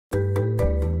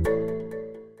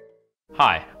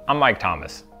Hi, I'm Mike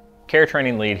Thomas, Care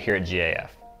Training Lead here at GAF.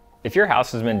 If your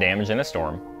house has been damaged in a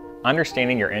storm,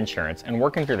 understanding your insurance and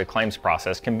working through the claims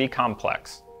process can be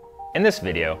complex. In this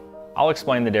video, I'll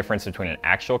explain the difference between an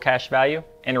actual cash value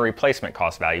and a replacement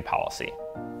cost value policy.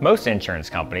 Most insurance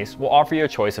companies will offer you a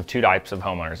choice of two types of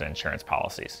homeowners insurance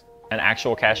policies, an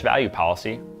actual cash value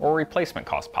policy or a replacement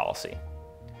cost policy.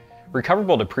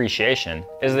 Recoverable depreciation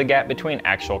is the gap between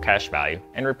actual cash value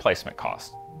and replacement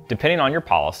cost. Depending on your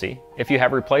policy, if you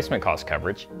have replacement cost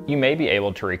coverage, you may be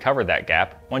able to recover that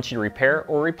gap once you repair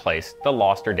or replace the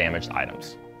lost or damaged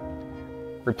items.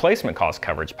 Replacement cost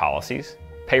coverage policies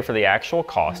pay for the actual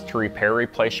cost to repair or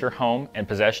replace your home and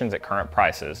possessions at current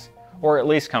prices, or at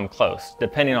least come close,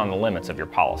 depending on the limits of your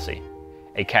policy.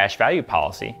 A cash value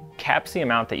policy caps the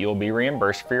amount that you will be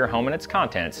reimbursed for your home and its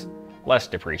contents, less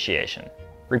depreciation.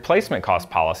 Replacement cost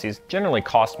policies generally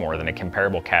cost more than a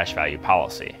comparable cash value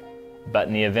policy, but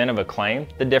in the event of a claim,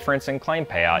 the difference in claim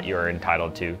payout you are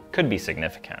entitled to could be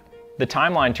significant. The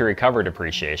timeline to recover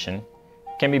depreciation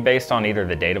can be based on either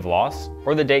the date of loss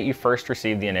or the date you first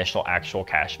received the initial actual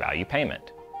cash value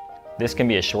payment. This can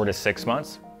be as short as 6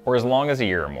 months or as long as a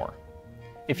year or more.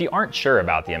 If you aren't sure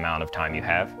about the amount of time you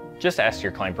have, just ask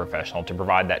your claim professional to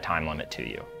provide that time limit to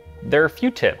you. There are a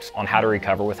few tips on how to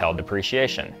recover withheld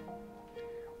depreciation.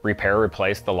 Repair or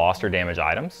replace the lost or damaged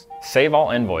items, save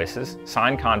all invoices,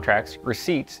 signed contracts,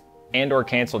 receipts, and/or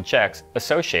canceled checks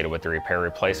associated with the repair or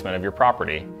replacement of your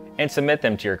property, and submit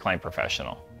them to your claim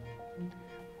professional.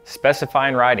 Specify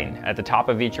in writing at the top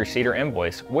of each receipt or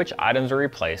invoice which items were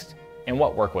replaced and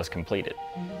what work was completed.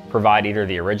 Provide either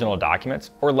the original documents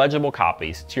or legible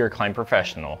copies to your claim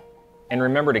professional, and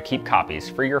remember to keep copies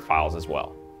for your files as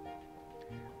well.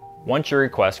 Once your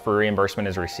request for reimbursement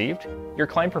is received, your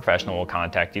claim professional will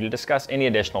contact you to discuss any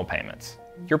additional payments.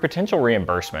 Your potential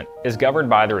reimbursement is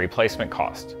governed by the replacement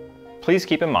cost. Please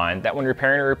keep in mind that when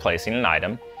repairing or replacing an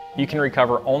item, you can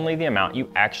recover only the amount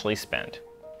you actually spent.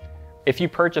 If you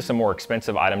purchase a more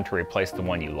expensive item to replace the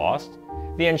one you lost,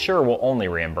 the insurer will only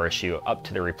reimburse you up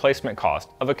to the replacement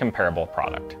cost of a comparable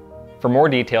product. For more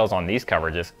details on these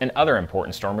coverages and other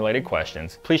important storm-related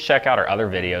questions, please check out our other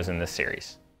videos in this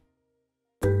series.